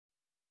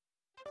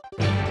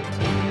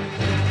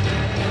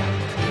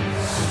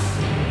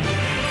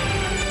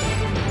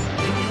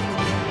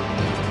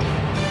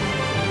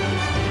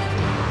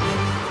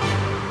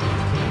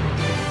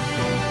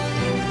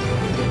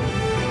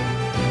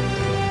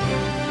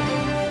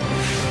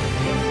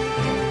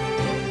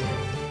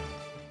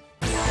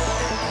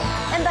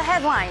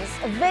headlines,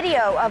 a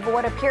video of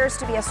what appears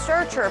to be a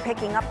searcher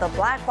picking up the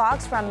black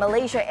box from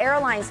Malaysia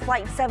Airlines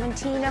Flight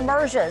 17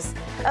 emerges.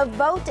 A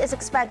vote is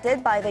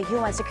expected by the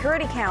UN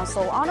Security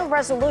Council on a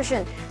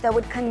resolution that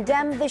would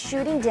condemn the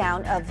shooting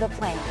down of the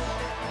plane.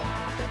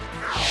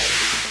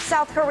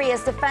 South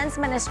Korea's defense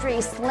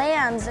ministry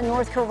slams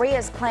North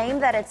Korea's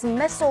claim that its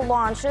missile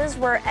launches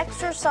were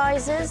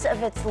exercises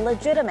of its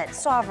legitimate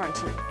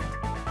sovereignty.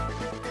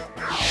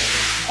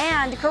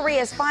 And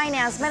Korea's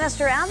finance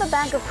minister and the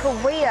Bank of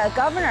Korea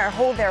governor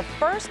hold their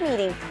first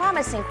meeting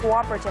promising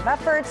cooperative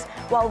efforts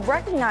while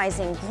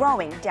recognizing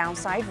growing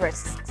downside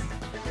risks.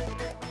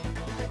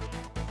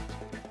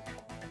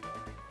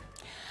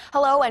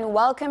 Hello and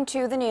welcome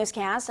to the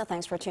newscast.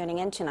 Thanks for tuning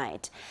in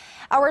tonight.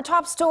 Our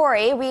top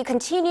story, we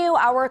continue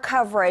our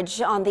coverage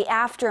on the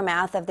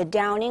aftermath of the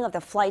downing of the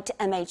flight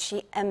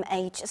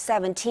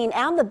M-H17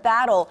 and the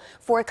battle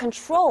for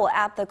control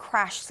at the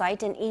crash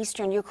site in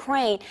eastern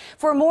Ukraine.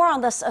 For more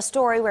on this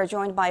story, we're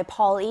joined by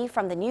Paul E.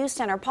 from the News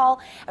Center. Paul,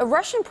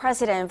 Russian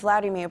President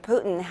Vladimir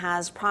Putin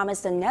has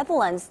promised the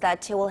Netherlands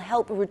that he will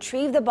help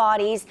retrieve the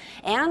bodies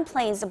and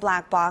planes,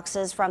 black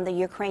boxes from the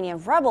Ukrainian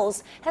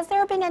rebels. Has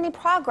there been any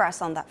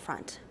progress on that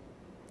front?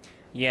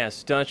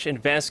 Yes, Dutch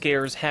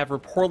investigators have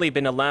reportedly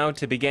been allowed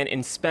to begin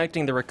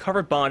inspecting the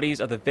recovered bodies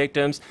of the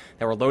victims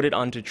that were loaded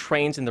onto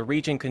trains in the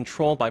region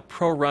controlled by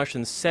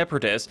pro-Russian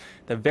separatists,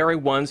 the very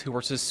ones who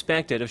were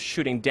suspected of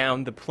shooting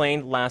down the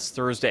plane last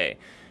Thursday.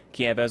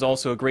 Kiev has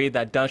also agreed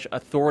that Dutch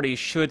authorities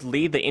should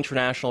lead the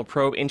international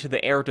probe into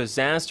the air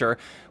disaster,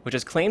 which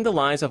has claimed the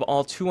lives of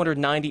all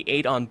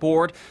 298 on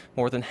board,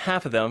 more than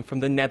half of them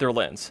from the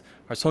Netherlands.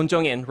 Our Son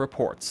Jung-in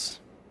reports.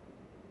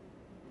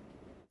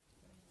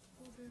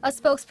 A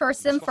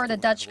spokesperson for the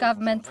Dutch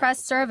government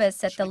press service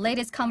said the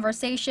latest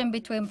conversation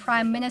between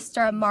Prime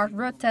Minister Mark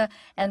Rutte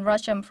and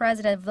Russian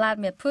President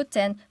Vladimir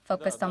Putin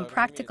focused on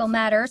practical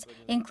matters,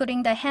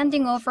 including the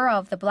handing over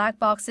of the black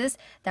boxes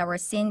that were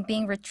seen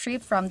being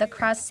retrieved from the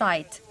crash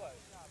site.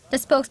 The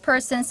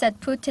spokesperson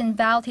said Putin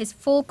vowed his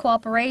full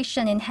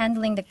cooperation in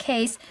handling the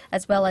case,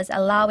 as well as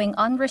allowing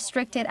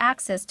unrestricted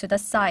access to the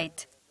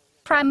site.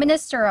 Prime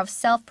Minister of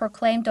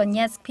self-proclaimed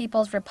Donetsk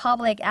People's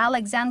Republic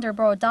Alexander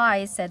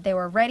Borodai said they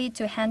were ready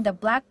to hand the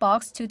black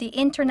box to the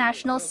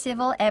International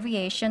Civil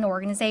Aviation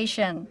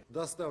Organization.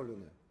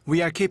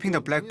 We are keeping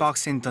the black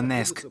box in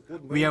Donetsk.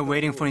 We are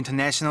waiting for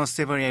international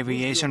civil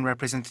aviation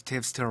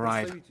representatives to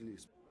arrive.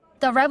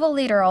 The rebel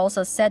leader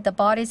also said the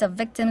bodies of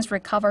victims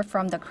recovered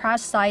from the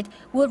crash site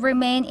would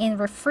remain in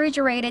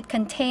refrigerated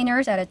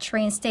containers at a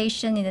train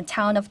station in the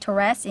town of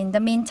Torres in the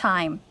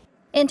meantime.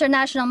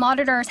 International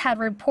monitors had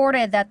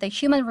reported that the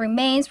human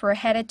remains were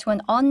headed to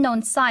an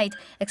unknown site,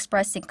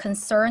 expressing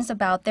concerns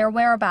about their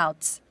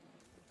whereabouts.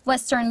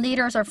 Western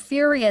leaders are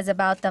furious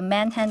about the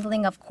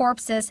manhandling of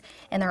corpses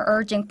and are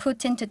urging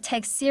Putin to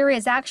take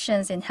serious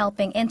actions in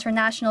helping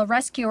international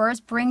rescuers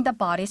bring the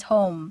bodies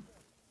home.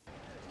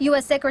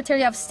 U.S.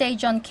 Secretary of State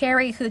John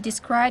Kerry, who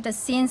described the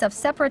scenes of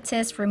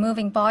separatists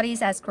removing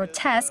bodies as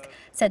grotesque,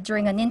 said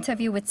during an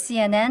interview with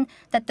CNN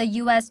that the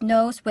U.S.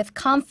 knows with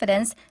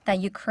confidence that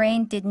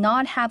Ukraine did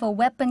not have a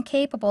weapon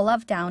capable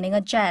of downing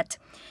a jet.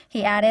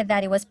 He added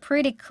that it was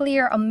pretty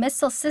clear a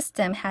missile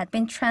system had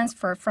been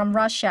transferred from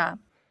Russia.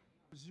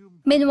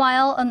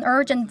 Meanwhile, an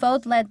urgent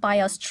vote led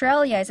by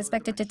Australia is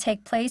expected to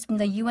take place from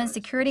the UN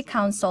Security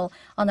Council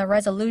on a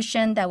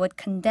resolution that would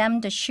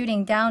condemn the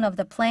shooting down of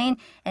the plane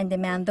and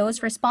demand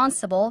those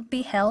responsible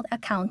be held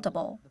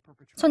accountable.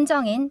 Son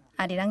Jung-in,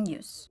 Arirang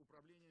News.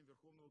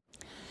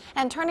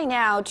 And turning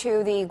now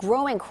to the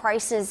growing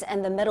crisis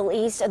in the Middle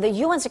East, the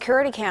UN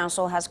Security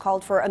Council has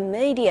called for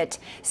immediate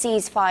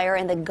ceasefire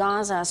in the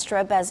Gaza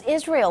Strip as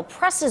Israel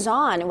presses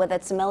on with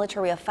its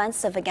military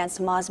offensive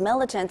against Hamas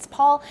militants.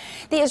 Paul,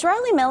 the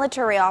Israeli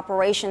military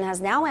operation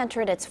has now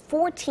entered its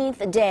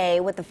 14th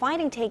day, with the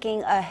fighting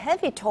taking a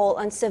heavy toll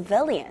on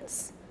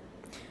civilians.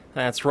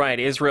 That's right.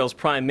 Israel's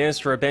Prime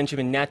Minister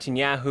Benjamin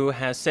Netanyahu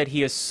has said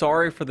he is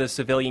sorry for the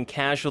civilian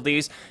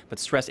casualties, but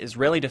stressed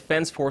Israeli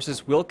defense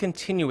forces will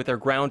continue with their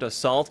ground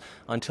assault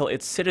until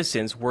its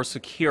citizens were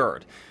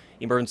secured.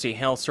 Emergency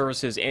health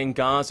services in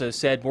Gaza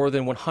said more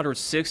than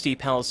 160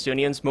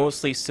 Palestinians,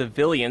 mostly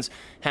civilians,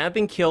 have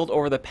been killed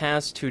over the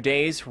past 2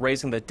 days,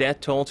 raising the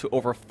death toll to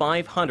over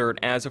 500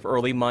 as of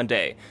early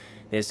Monday.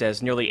 This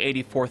as nearly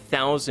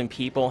 84,000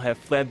 people have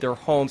fled their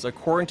homes,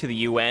 according to the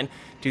UN,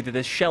 due to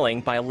the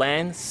shelling by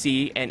land,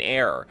 sea, and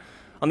air.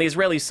 On the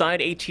Israeli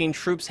side, 18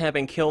 troops have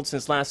been killed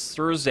since last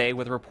Thursday,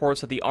 with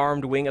reports that the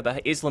armed wing of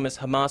the Islamist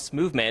Hamas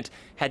movement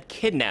had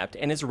kidnapped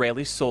an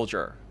Israeli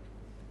soldier.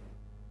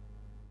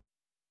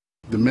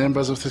 The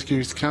members of the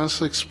Security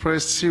Council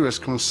expressed serious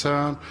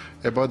concern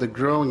about the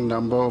growing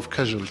number of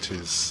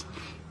casualties.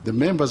 The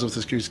members of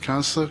the Security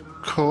Council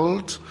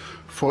called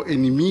for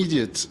an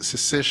immediate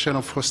cessation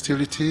of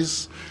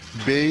hostilities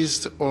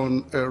based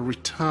on a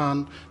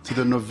return to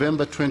the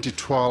November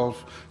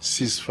 2012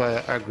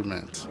 ceasefire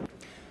agreement.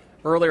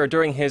 Earlier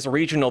during his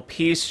regional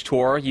peace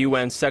tour,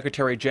 UN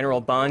Secretary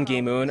General Ban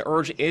Ki-moon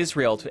urged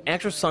Israel to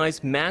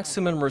exercise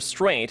maximum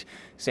restraint,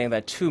 saying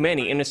that too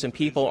many innocent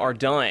people are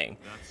dying.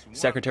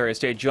 Secretary of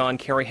State John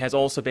Kerry has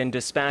also been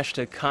dispatched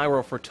to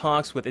Cairo for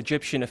talks with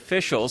Egyptian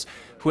officials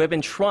who have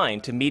been trying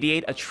to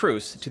mediate a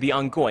truce to the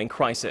ongoing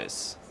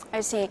crisis. I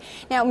see.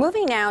 Now,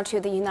 moving now to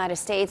the United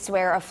States,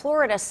 where a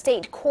Florida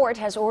state court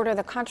has ordered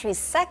the country's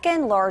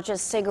second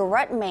largest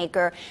cigarette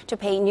maker to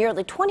pay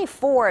nearly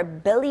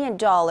 $24 billion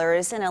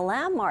in a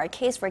landmark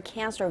case for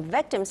cancer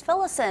victims.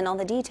 Fill us in on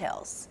the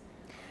details.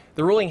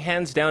 The ruling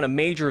hands down a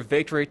major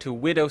victory to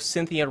widow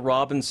Cynthia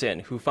Robinson,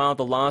 who filed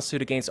the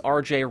lawsuit against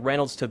R.J.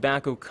 Reynolds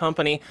Tobacco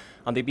Company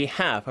on the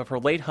behalf of her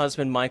late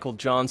husband, Michael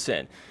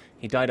Johnson.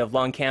 He died of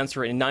lung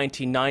cancer in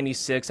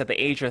 1996 at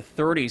the age of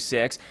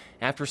 36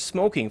 after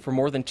smoking for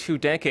more than 2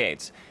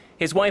 decades.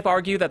 His wife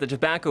argued that the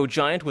tobacco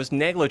giant was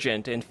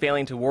negligent in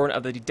failing to warn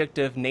of the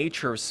addictive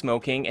nature of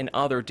smoking and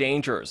other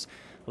dangers.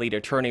 Lead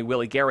attorney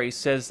Willie Gary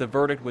says the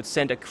verdict would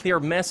send a clear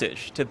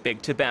message to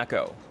big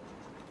tobacco.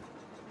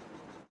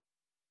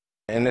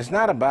 And it's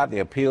not about the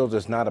appeals,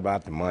 it's not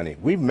about the money.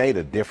 We've made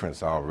a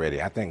difference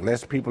already. I think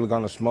less people are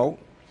going to smoke.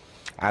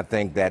 I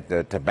think that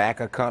the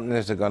tobacco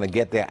companies are going to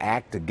get their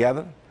act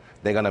together.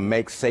 They're going to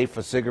make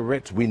safer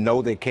cigarettes. We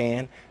know they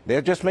can.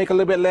 They'll just make a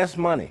little bit less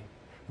money,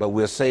 but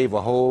we'll save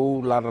a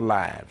whole lot of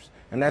lives.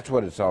 And that's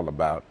what it's all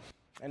about.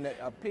 And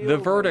the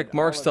verdict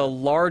marks the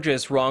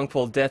largest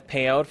wrongful death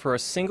payout for a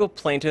single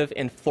plaintiff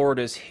in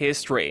Florida's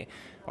history.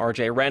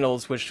 R.J.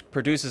 Reynolds, which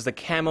produces the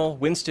Camel,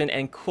 Winston,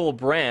 and Cool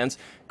brands,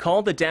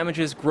 called the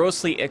damages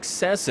grossly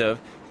excessive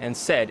and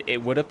said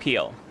it would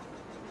appeal.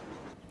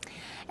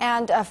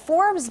 And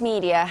Forbes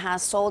Media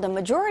has sold a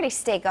majority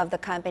stake of the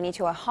company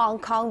to a Hong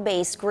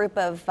Kong-based group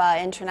of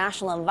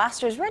international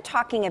investors. We're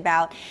talking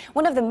about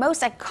one of the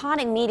most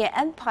iconic media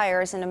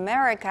empires in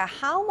America.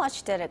 How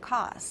much did it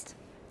cost?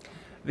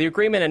 The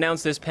agreement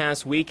announced this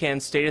past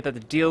weekend stated that the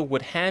deal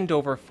would hand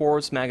over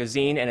Forbes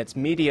magazine and its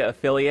media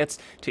affiliates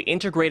to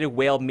Integrated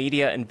Whale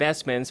Media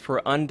Investments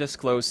for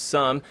undisclosed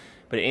sum.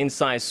 But an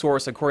inside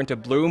source, according to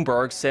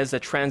Bloomberg, says the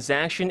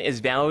transaction is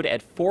valued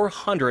at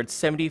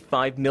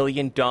 $475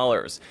 million.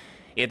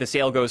 If the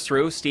sale goes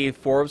through, Steve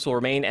Forbes will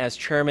remain as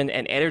chairman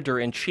and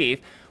editor-in-chief,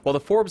 while the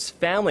Forbes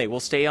family will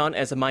stay on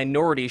as a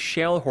minority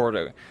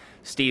shareholder.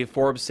 Steve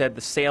Forbes said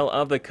the sale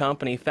of the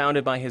company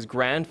founded by his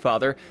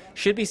grandfather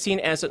should be seen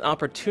as an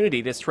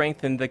opportunity to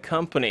strengthen the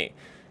company.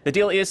 The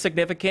deal is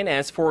significant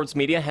as Forbes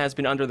Media has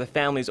been under the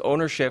family's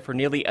ownership for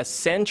nearly a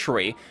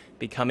century,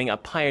 becoming a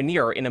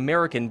pioneer in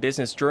American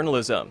business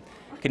journalism.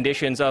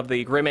 Conditions of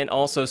the agreement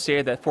also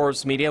say that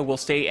Forbes Media will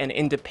stay an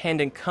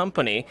independent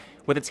company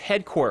with its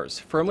headquarters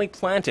firmly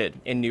planted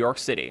in New York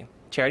City.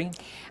 Charity?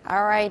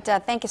 All right.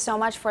 Thank you so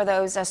much for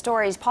those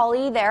stories. Paul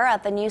Lee there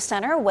at the News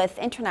Center with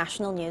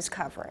international news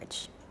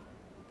coverage.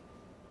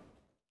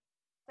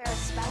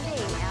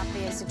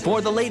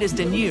 For the latest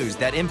in news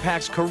that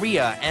impacts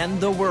Korea and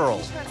the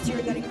world,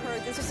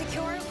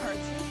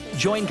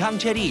 join Kang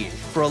Chae-ri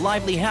for a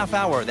lively half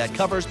hour that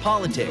covers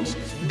politics,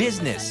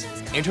 business,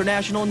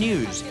 international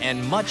news,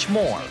 and much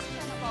more.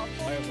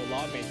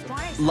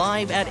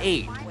 Live at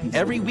 8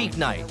 every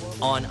weeknight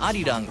on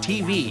Arirang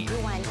TV.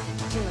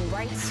 Human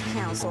Rights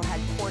Council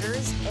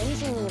headquarters in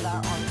Geneva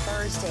on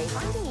Thursday,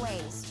 finding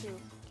ways to...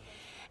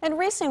 In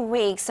recent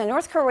weeks,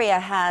 North Korea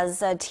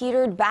has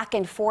teetered back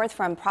and forth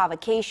from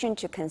provocation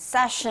to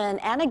concession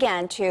and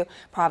again to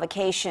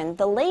provocation.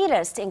 The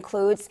latest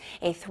includes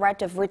a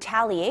threat of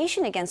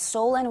retaliation against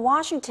Seoul and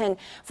Washington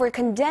for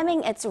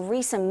condemning its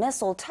recent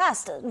missile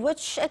test,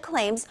 which it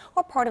claims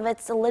are part of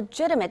its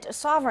legitimate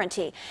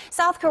sovereignty.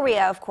 South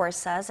Korea, of course,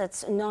 says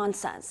it's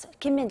nonsense.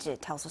 Kim Min-ji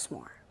tells us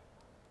more.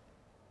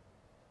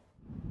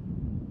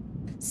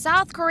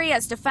 South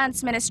Korea's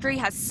defense ministry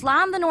has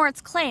slammed the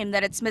North's claim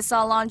that its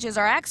missile launches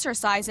are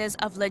exercises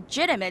of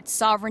legitimate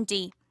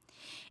sovereignty.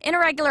 In a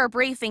regular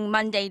briefing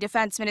Monday,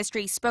 Defense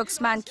Ministry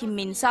spokesman Kim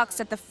Min-seok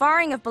said the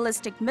firing of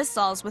ballistic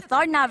missiles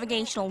without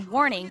navigational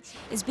warning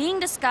is being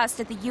discussed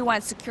at the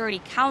UN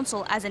Security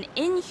Council as an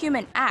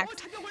inhuman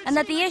act and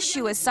that the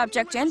issue is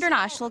subject to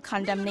international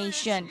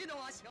condemnation.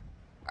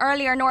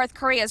 Earlier, North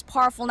Korea's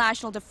powerful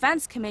National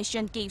Defense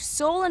Commission gave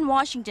Seoul and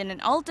Washington an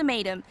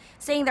ultimatum,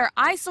 saying their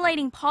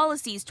isolating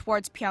policies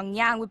towards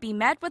Pyongyang would be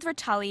met with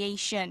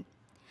retaliation.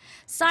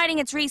 Citing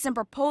its recent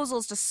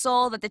proposals to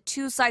Seoul that the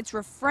two sides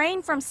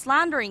refrain from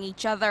slandering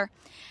each other,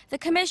 the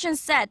commission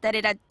said that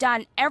it had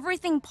done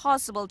everything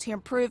possible to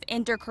improve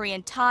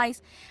inter-Korean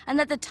ties and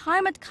that the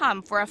time had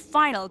come for a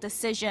final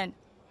decision.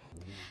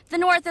 The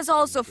North has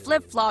also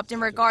flip-flopped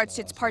in regards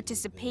to its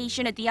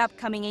participation at the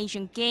upcoming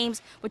Asian Games,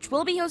 which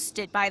will be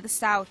hosted by the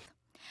South.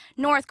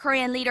 North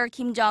Korean leader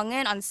Kim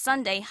Jong-un on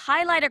Sunday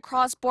highlighted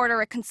cross-border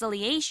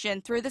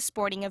reconciliation through the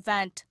sporting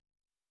event.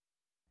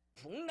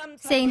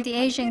 Saying the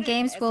Asian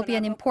Games will be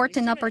an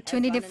important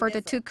opportunity for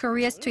the two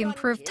Koreas to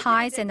improve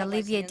ties and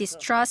alleviate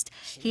distrust,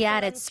 he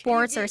added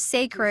sports are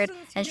sacred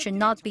and should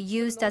not be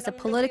used as a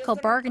political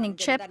bargaining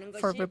chip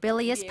for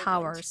rebellious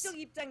powers.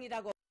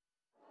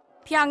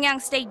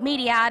 Pyongyang state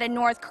media added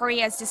North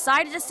Korea has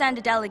decided to send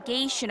a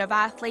delegation of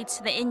athletes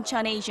to the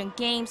Incheon Asian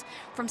Games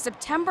from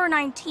September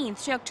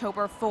 19th to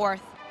October 4th.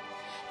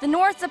 The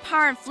North's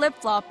apparent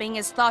flip-flopping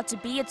is thought to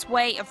be its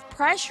way of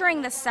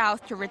pressuring the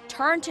South to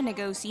return to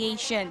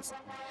negotiations.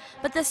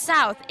 But the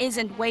South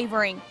isn't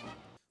wavering.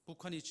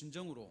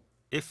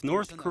 If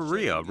North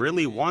Korea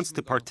really wants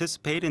to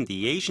participate in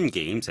the Asian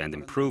Games and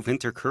improve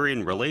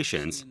inter-Korean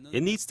relations,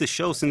 it needs to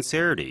show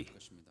sincerity.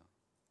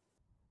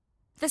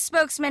 The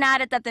spokesman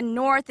added that the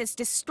North is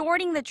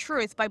distorting the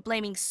truth by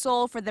blaming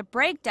Seoul for the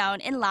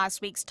breakdown in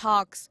last week's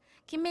talks.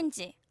 Kim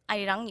Min-ji,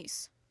 Arirang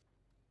News.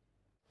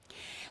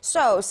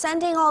 So,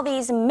 sending all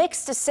these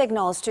mixed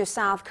signals to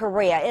South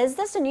Korea, is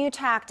this a new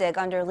tactic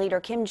under leader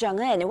Kim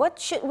Jong-un? What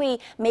should we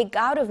make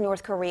out of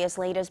North Korea's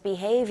latest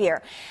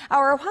behavior?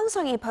 Our Hwang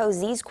Sung-hee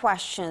posed these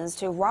questions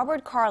to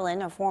Robert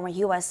Carlin, a former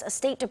U.S.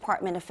 State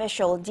Department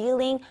official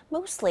dealing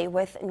mostly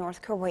with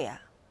North Korea.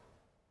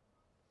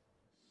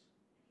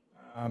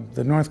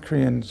 The North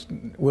Koreans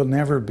will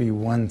never be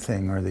one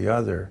thing or the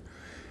other.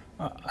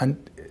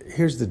 And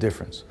here's the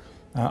difference.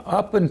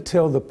 Up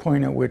until the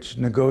point at which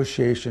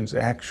negotiations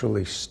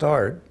actually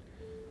start,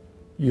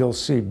 you'll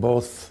see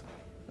both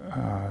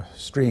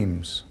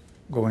streams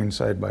going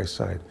side by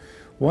side.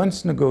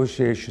 Once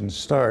negotiations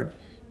start,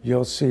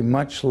 you'll see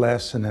much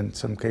less, and in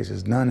some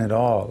cases none at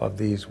all, of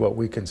these what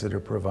we consider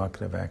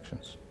provocative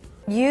actions.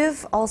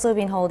 You've also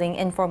been holding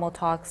informal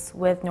talks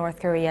with North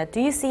Korea.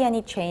 Do you see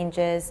any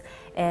changes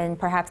in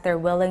perhaps their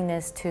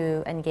willingness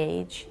to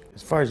engage?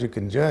 As far as you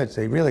can judge,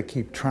 they really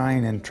keep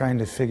trying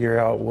to figure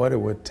out what it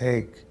would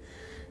take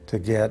to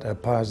get a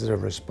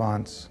positive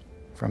response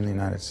from the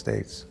United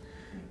States.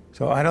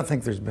 So I don't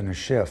think there's been a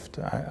shift.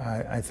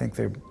 I think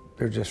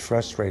they're just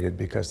frustrated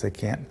because they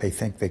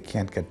think they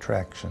can't get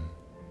traction.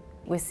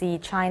 We see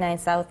China and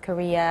South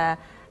Korea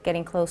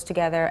getting close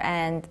together,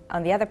 and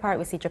on the other part,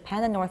 we see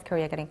Japan and North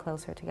Korea getting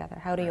closer together.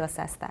 How do you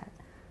assess that?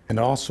 And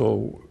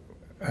also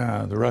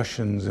the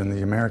Russians and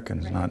the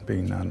Americans not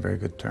being on very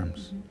good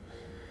terms.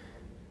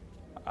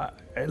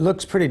 It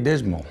looks pretty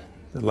dismal,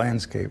 the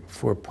landscape,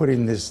 for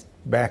putting this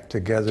back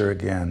together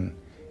again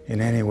in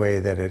any way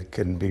that it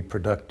can be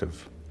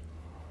productive.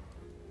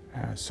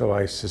 So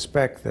I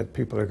suspect that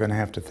people are going to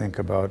have to think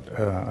about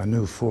a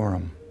new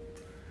forum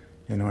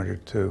in order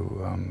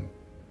to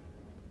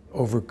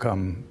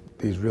overcome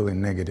these really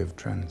negative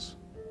trends.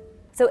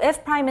 So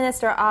if Prime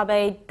Minister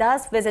Abe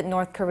does visit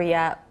North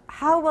Korea,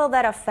 how will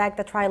that affect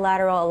the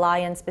trilateral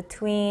alliance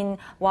between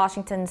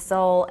Washington,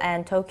 Seoul,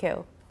 and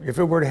Tokyo? If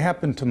it were to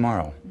happen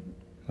tomorrow,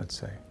 let's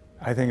say,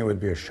 I think it would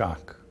be a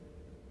shock.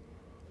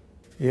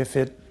 If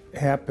it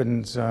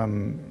happens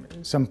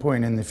some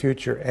point in the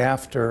future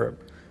after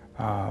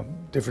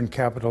different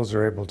capitals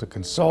are able to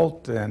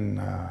consult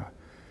and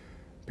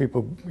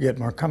people get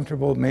more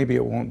comfortable, maybe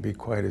it won't be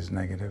quite as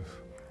negative.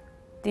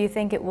 Do you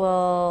think it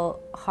will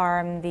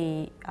harm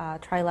the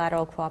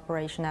trilateral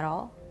cooperation at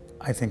all?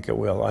 I think it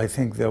will. I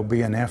think there'll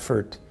be an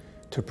effort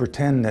to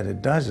pretend that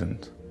it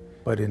doesn't,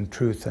 but in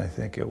truth, I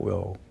think it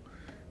will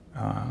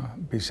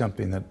be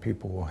something that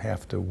people will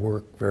have to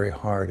work very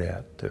hard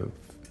at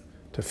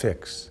to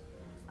fix.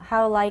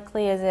 How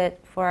likely is it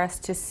for us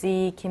to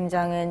see Kim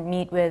Jong-un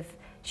meet with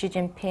Xi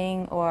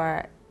Jinping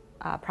or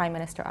Prime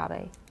Minister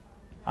Abe?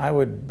 I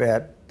would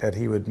bet that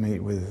he would meet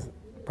with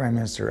Prime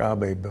Minister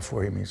Abe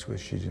before he meets with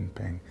Xi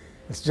Jinping.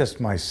 It's just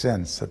my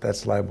sense that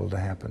that's liable to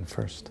happen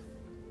first.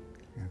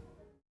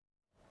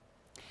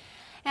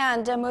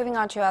 And moving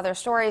on to other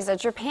stories,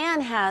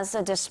 Japan has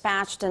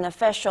dispatched an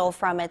official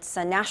from its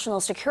National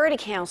Security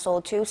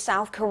Council to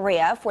South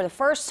Korea for the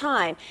first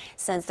time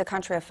since the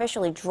country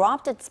officially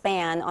dropped its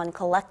ban on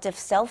collective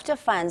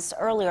self-defense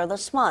earlier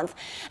this month.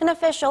 An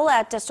official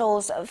at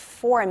Seoul's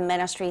foreign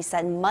ministry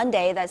said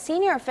Monday that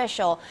senior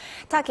official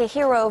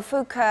Takehiro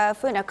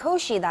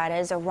Funakoshi, that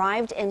is,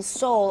 arrived in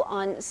Seoul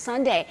on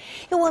Sunday.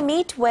 He will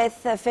meet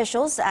with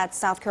officials at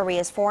South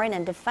Korea's foreign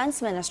and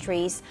defense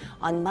ministries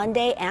on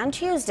Monday and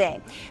Tuesday.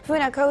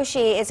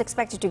 Funakoshi is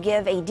expected to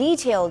give a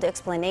detailed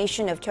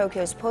explanation of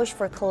Tokyo's push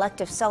for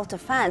collective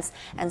self-defense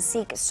and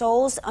seek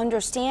Seoul's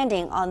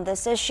understanding on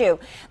this issue.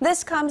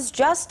 This comes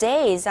just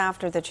days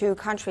after the two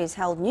countries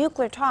held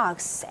nuclear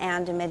talks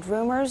and amid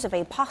rumors of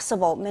a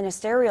possible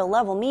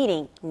ministerial-level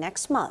meeting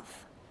next month.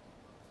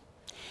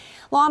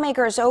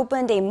 Lawmakers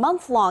opened a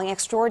month-long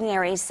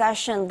extraordinary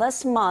session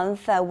this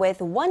month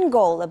with one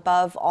goal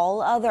above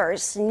all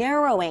others,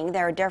 narrowing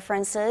their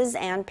differences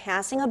and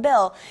passing a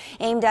bill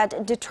aimed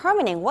at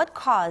determining what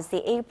caused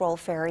the April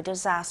ferry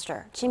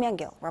disaster. Ji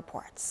Myung-gil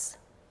reports.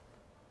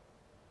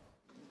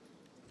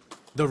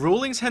 The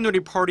ruling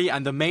Saenuri Party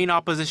and the main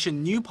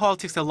opposition New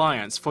Politics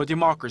Alliance for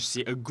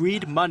Democracy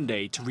agreed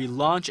Monday to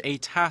relaunch a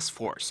task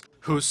force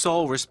whose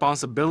sole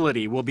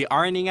responsibility will be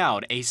ironing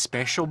out a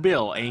special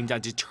bill aimed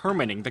at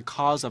determining the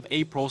cause of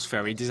April's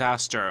ferry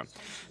disaster.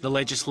 The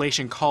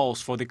legislation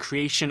calls for the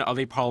creation of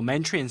a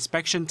parliamentary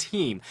inspection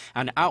team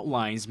and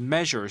outlines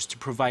measures to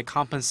provide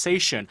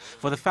compensation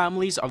for the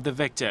families of the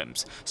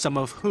victims, some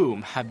of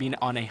whom have been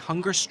on a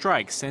hunger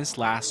strike since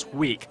last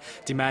week,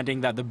 demanding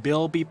that the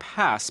bill be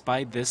passed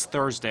by this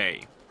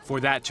Thursday.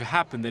 For that to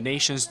happen, the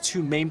nation's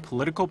two main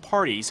political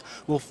parties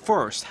will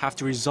first have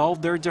to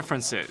resolve their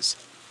differences.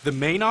 The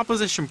main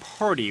opposition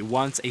party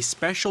wants a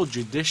special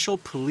judicial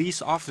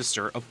police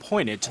officer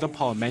appointed to the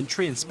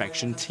parliamentary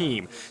inspection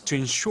team to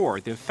ensure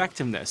the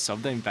effectiveness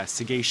of the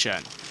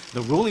investigation.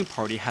 The ruling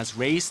party has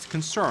raised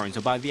concerns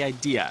about the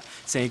idea,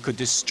 saying it could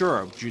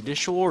disturb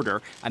judicial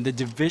order and the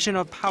division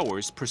of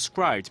powers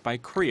prescribed by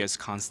Korea's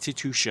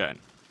constitution.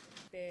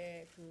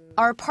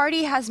 Our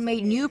party has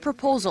made new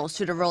proposals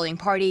to the ruling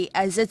party,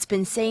 as it's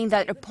been saying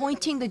that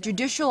appointing the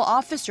judicial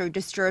officer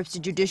disturbs the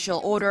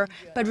judicial order,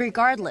 but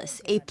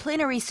regardless, a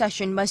plenary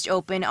session must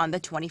open on the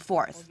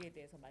 24th.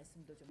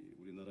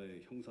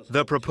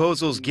 The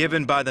proposals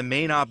given by the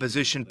main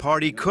opposition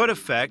party could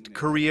affect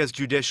Korea's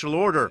judicial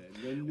order.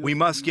 We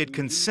must get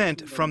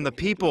consent from the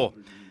people.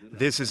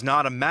 This is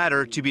not a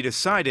matter to be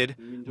decided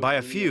by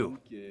a few.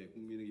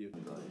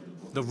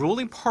 The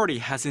ruling party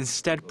has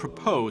instead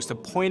proposed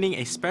appointing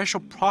a special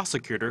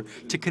prosecutor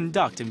to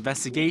conduct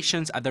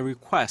investigations at the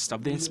request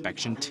of the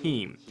inspection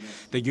team.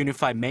 The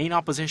unified main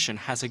opposition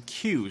has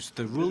accused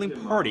the ruling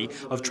party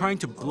of trying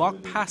to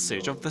block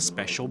passage of the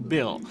special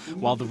bill,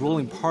 while the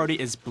ruling party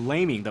is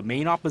blaming the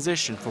main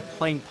opposition for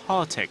playing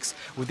politics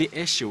with the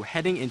issue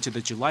heading into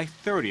the July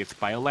 30th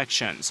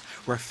by-elections,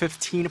 where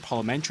 15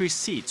 parliamentary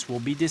seats will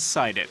be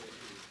decided.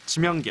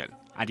 Kim Young-gil,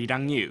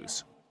 Arirang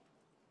News.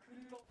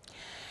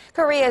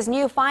 Korea's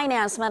new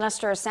finance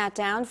minister sat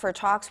down for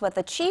talks with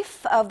the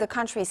chief of the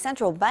country's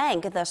central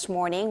bank this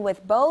morning,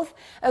 with both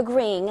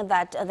agreeing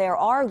that there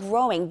are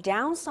growing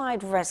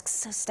downside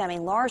risks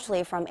stemming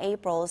largely from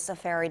April's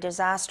ferry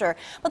disaster.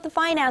 But the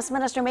finance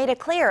minister made it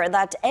clear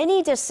that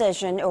any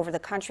decision over the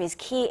country's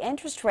key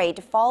interest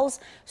rate falls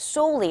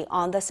solely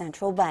on the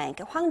central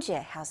bank. Hwang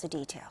Jie has the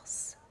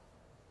details.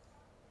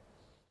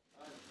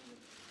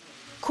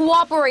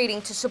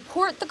 Cooperating to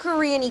support the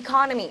Korean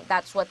economy.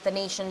 That's what the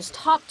nation's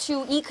top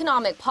two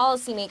economic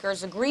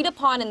policymakers agreed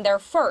upon in their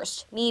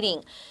first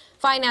meeting.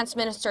 Finance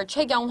Minister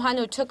Choi Kyung-hwan,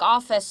 who took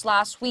office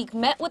last week,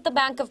 met with the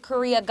Bank of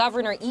Korea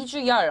Governor Lee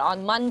Ju-yeol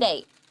on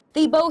Monday.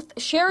 They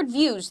both shared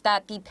views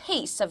that the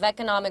pace of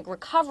economic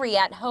recovery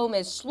at home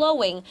is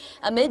slowing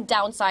amid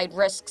downside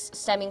risks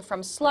stemming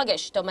from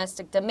sluggish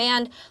domestic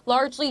demand,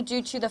 largely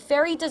due to the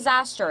ferry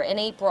disaster in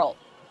April.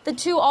 The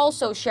two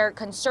also shared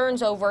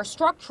concerns over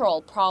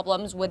structural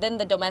problems within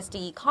the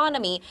domestic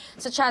economy,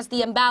 such as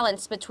the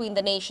imbalance between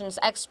the nation's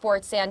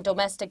exports and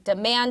domestic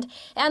demand,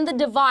 and the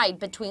divide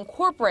between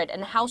corporate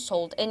and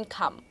household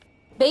income.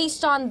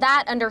 Based on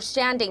that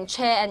understanding,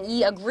 Che and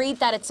Yi agreed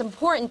that it's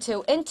important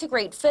to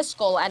integrate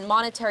fiscal and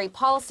monetary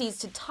policies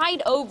to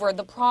tide over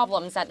the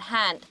problems at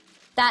hand.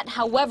 That,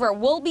 however,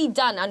 will be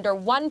done under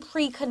one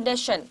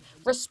precondition: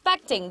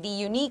 respecting the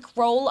unique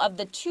role of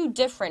the two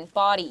different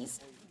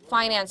bodies.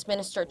 Finance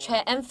Minister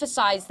Che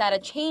emphasized that a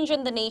change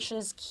in the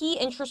nation's key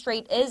interest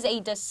rate is a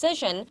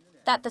decision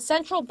that the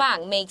central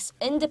bank makes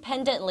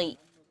independently.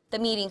 The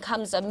meeting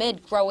comes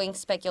amid growing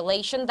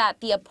speculation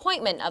that the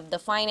appointment of the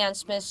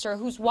finance minister,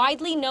 who's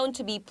widely known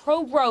to be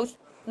pro-growth,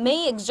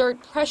 may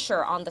exert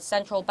pressure on the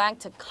central bank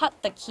to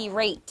cut the key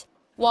rate.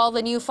 While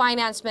the new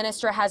finance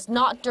minister has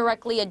not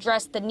directly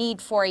addressed the need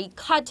for a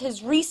cut,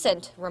 his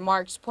recent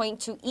remarks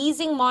point to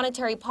easing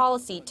monetary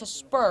policy to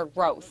spur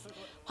growth.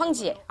 Hwang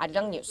Jie,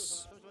 Arirang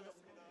News.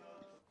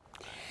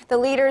 The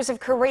leaders of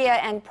Korea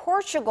and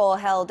Portugal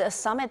held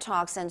summit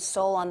talks in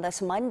Seoul on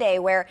this Monday,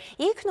 where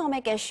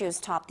economic issues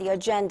topped the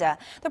agenda.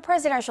 The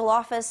presidential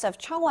office of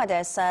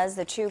Cheongwade says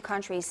the two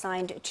countries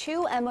signed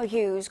two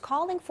MOUs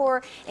calling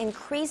for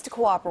increased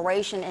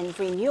cooperation in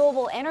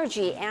renewable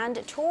energy and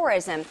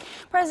tourism.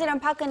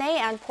 President Park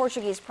Geun-hye and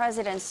Portuguese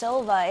President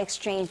Silva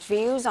exchanged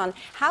views on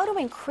how to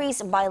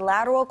increase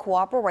bilateral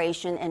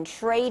cooperation in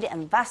trade,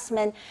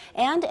 investment,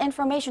 and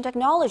information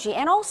technology,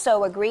 and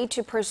also agreed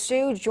to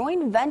pursue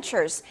joint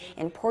ventures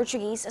in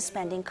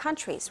Portuguese-speaking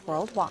countries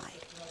worldwide.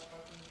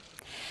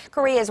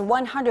 Korea's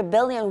 100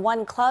 billion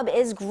won club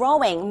is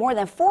growing. More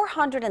than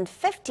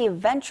 450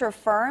 venture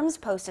firms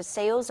posted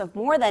sales of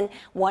more than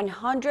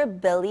 100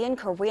 billion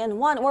Korean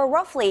won, or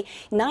roughly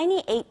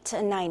 98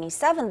 to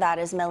 97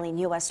 million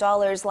US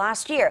dollars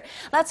last year.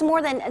 That's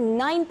more than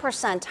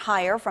 9%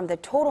 higher from the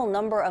total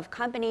number of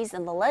companies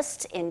in the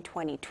list in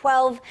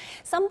 2012,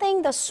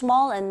 something the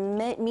Small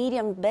and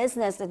Medium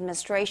Business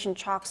Administration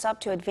chalks up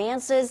to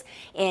advances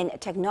in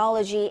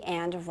technology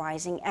and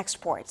rising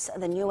exports.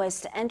 The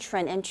newest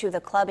entrant into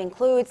the club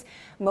includes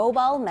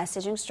mobile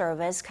messaging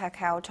service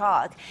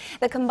KakaoTalk.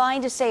 The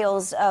combined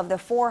sales of the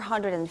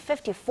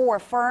 454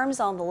 firms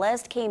on the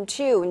list came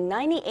to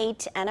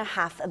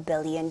 $98.5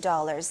 billion.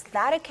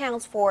 That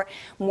accounts for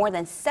more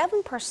than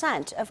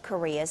 7% of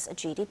Korea's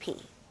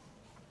GDP.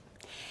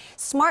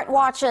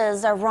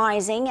 Smartwatches are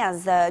rising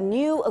as the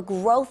new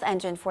growth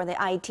engine for the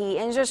IT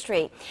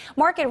industry.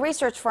 Market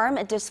research firm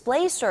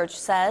Display Search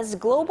says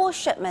global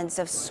shipments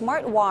of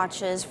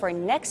smartwatches for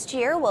next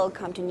year will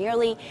come to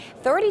nearly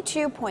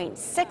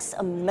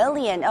 32.6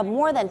 million, up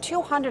more than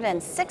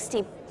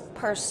 260%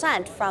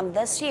 from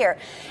this year.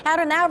 At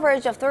an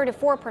average of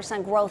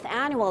 34% growth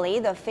annually,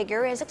 the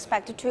figure is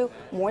expected to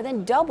more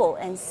than double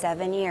in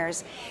 7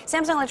 years.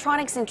 Samsung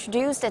Electronics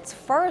introduced its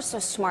first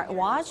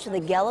smartwatch,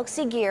 the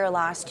Galaxy Gear,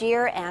 last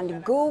year,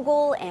 and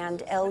Google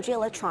and LG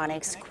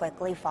Electronics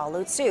quickly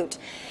followed suit.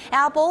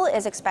 Apple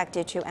is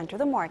expected to enter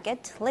the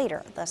market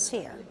later this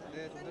year.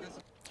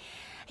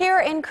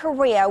 Here in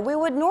Korea, we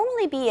would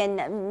normally be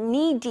in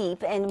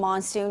knee-deep in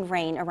monsoon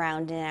rain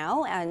around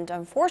now, and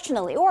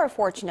unfortunately or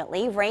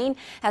fortunately, rain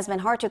has been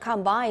hard to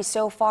come by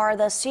so far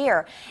this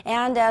year.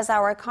 And as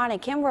our Connie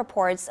Kim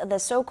reports, the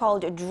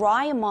so-called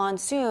dry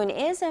monsoon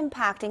is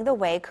impacting the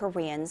way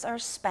Koreans are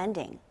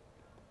spending.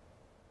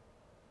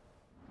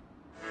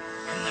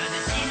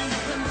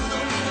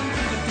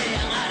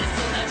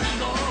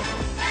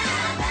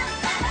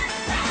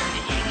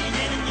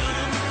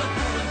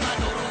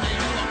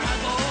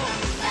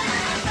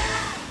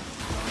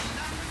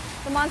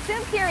 The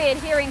monsoon period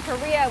here in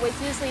Korea, which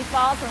usually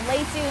falls from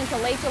late June to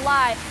late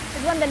July,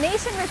 is when the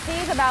nation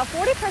receives about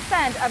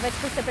 40% of its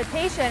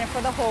precipitation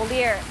for the whole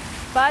year.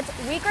 But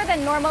weaker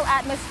than normal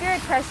atmospheric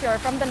pressure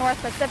from the North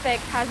Pacific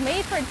has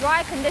made for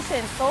dry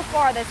conditions so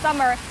far this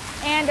summer,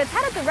 and it's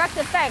had a direct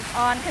effect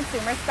on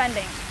consumer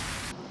spending.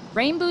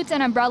 Rain boots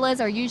and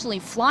umbrellas are usually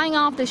flying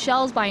off the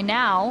shelves by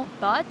now,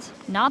 but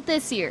not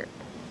this year.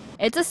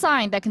 It's a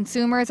sign that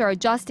consumers are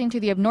adjusting to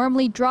the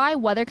abnormally dry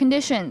weather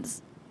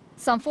conditions.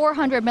 Some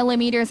 400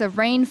 millimeters of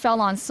rain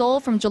fell on Seoul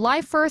from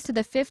July 1st to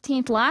the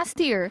 15th last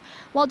year,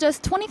 while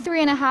just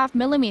 23.5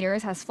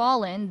 millimeters has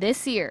fallen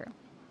this year.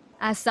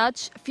 As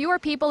such, fewer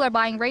people are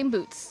buying rain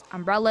boots,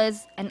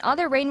 umbrellas, and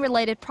other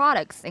rain-related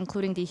products,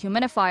 including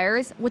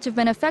dehumidifiers, which have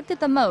been affected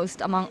the most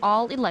among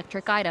all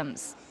electric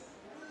items.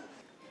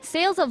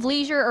 Sales of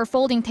leisure or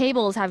folding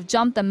tables have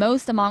jumped the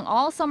most among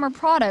all summer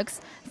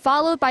products,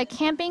 followed by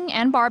camping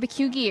and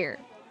barbecue gear.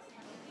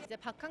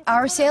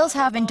 Our sales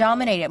have been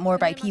dominated more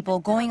by people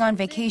going on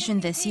vacation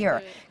this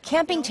year.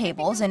 Camping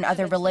tables and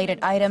other related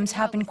items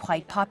have been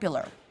quite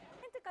popular.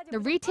 The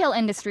retail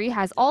industry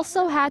has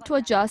also had to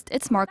adjust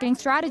its marketing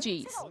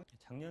strategies.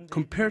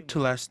 Compared to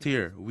last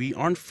year, we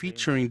aren't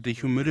featuring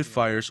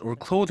dehumidifiers or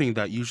clothing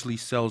that usually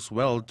sells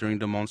well during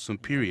the monsoon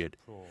period.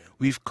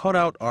 We've cut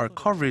out our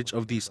coverage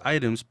of these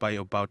items by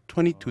about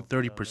 20 to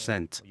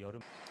 30%.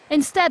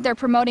 Instead, they're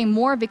promoting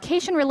more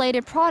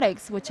vacation-related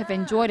products, which have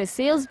enjoyed a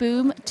sales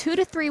boom 2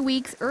 to 3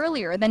 weeks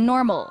earlier than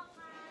normal.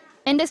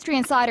 Industry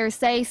insiders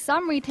say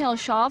some retail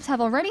shops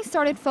have already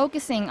started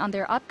focusing on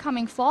their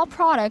upcoming fall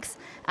products,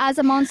 as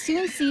the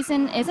monsoon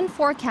season isn't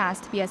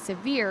forecast to be as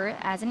severe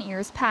as in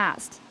years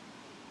past.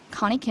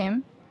 Connie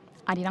Kim,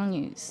 Arirang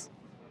News.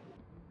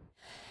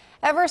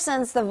 Ever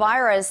since the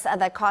virus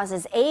that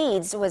causes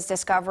AIDS was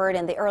discovered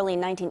in the early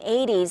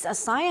 1980s,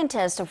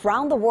 scientists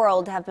around the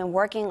world have been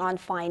working on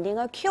finding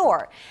a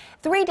cure.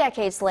 3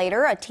 decades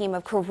later, a team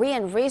of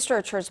Korean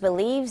researchers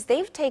believes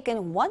they've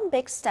taken one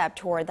big step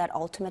toward that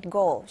ultimate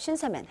goal. Shin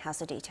Se-min has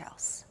the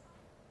details.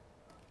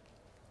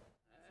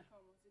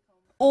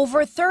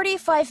 Over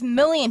 35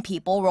 million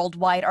people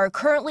worldwide are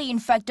currently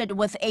infected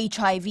with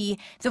HIV,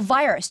 the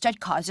virus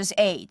that causes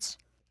AIDS.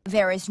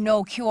 There is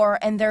no cure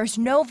and there's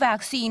no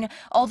vaccine,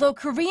 although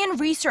Korean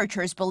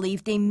researchers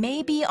believe they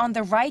may be on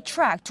the right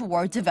track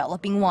toward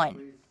developing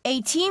one.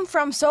 A team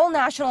from Seoul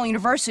National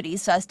University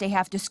says they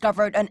have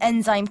discovered an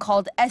enzyme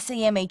called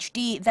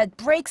SAMHD that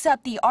breaks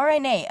up the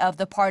RNA of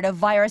the part of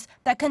virus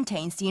that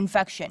contains the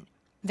infection.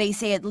 They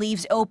say it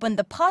leaves open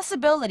the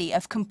possibility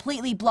of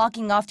completely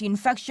blocking off the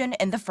infection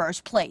in the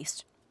first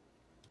place.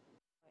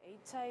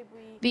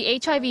 The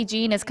HIV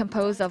gene is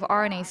composed of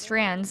RNA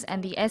strands,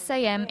 and the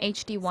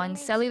SAMHD1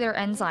 cellular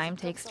enzyme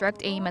takes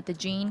direct aim at the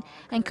gene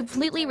and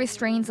completely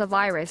restrains the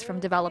virus from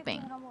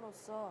developing.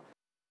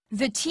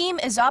 The team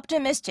is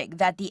optimistic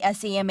that the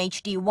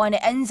SAMHD1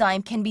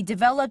 enzyme can be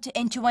developed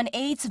into an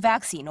AIDS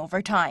vaccine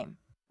over time.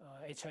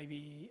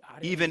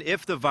 Even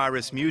if the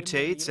virus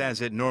mutates,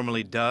 as it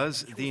normally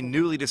does, the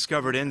newly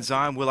discovered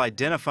enzyme will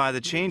identify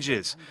the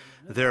changes,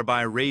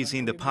 thereby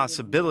raising the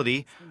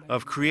possibility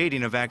of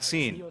creating a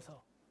vaccine.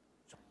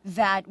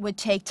 That would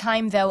take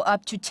time, though,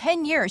 up to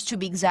 10 years to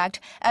be exact,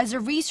 as the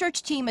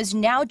research team is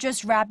now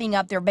just wrapping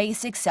up their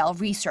basic cell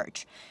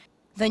research.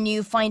 The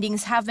new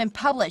findings have been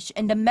published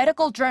in the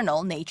medical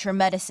journal Nature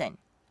Medicine.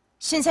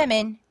 Shin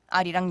Se-min,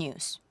 Arirang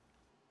News.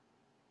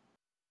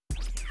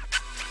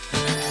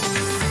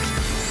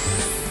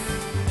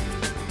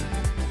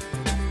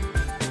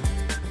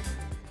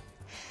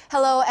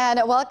 Hello and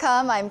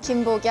welcome. I'm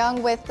Kim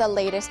Bo-kyung with the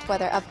latest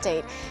weather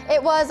update.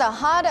 It was a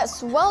hot,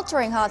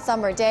 sweltering hot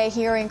summer day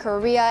here in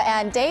Korea,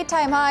 and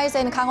daytime highs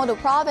in Gangwon-do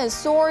province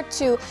soared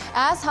to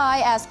as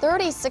high as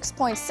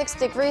 36.6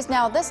 degrees.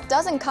 Now, this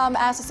doesn't come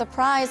as a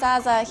surprise,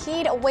 as a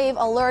heat wave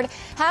alert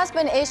has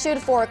been issued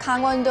for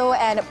Gangwon-do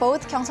and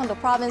both Gyeongsang-do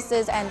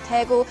provinces and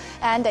Daegu,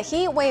 and the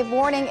heat wave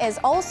warning is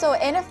also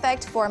in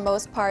effect for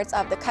most parts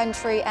of the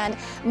country. And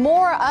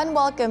more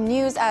unwelcome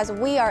news as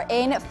we are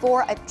in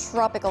for a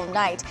tropical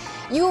night.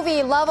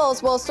 UV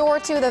levels will soar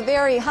to the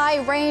very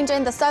high range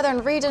in the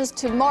southern regions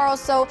tomorrow,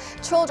 so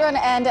children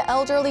and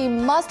elderly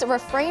must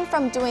refrain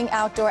from doing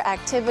outdoor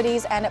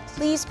activities, and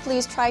please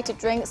try to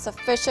drink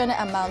sufficient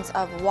amounts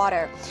of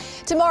water.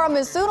 Tomorrow,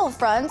 monsoonal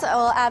front.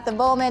 Well, at the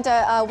moment,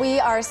 we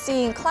are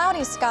seeing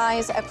cloudy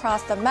skies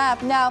across the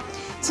map. Now,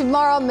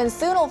 tomorrow,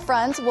 monsoonal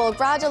front will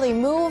gradually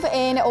move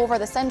in over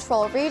the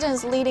central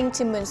regions, leading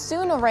to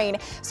monsoon rain.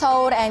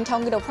 Seoul and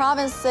Gyeonggi-do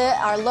provinces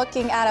are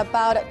looking at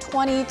about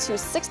 20 to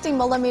 60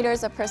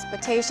 millimeters of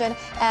precipitation,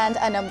 and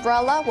an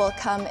umbrella will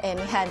come in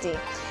handy.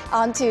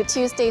 On to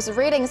Tuesday's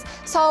readings.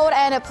 Seoul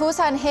and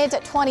Busan hit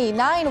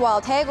 29,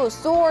 while Daegu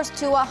soars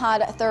to a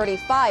hot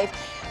 35.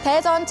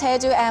 Daejeon,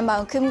 Jeju, and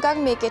Mount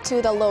Kumgang make it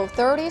to the low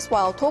 30s,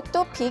 while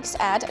Dokdo peaks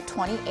at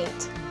 28.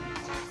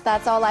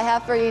 That's all I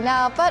have for you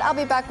now, but I'll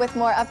be back with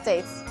more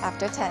updates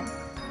after 10.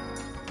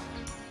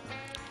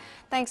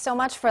 Thanks so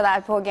much for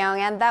that, Bo-kyung,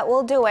 and that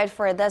will do it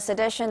for this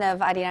edition of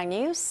Arirang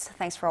News.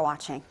 Thanks for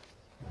watching.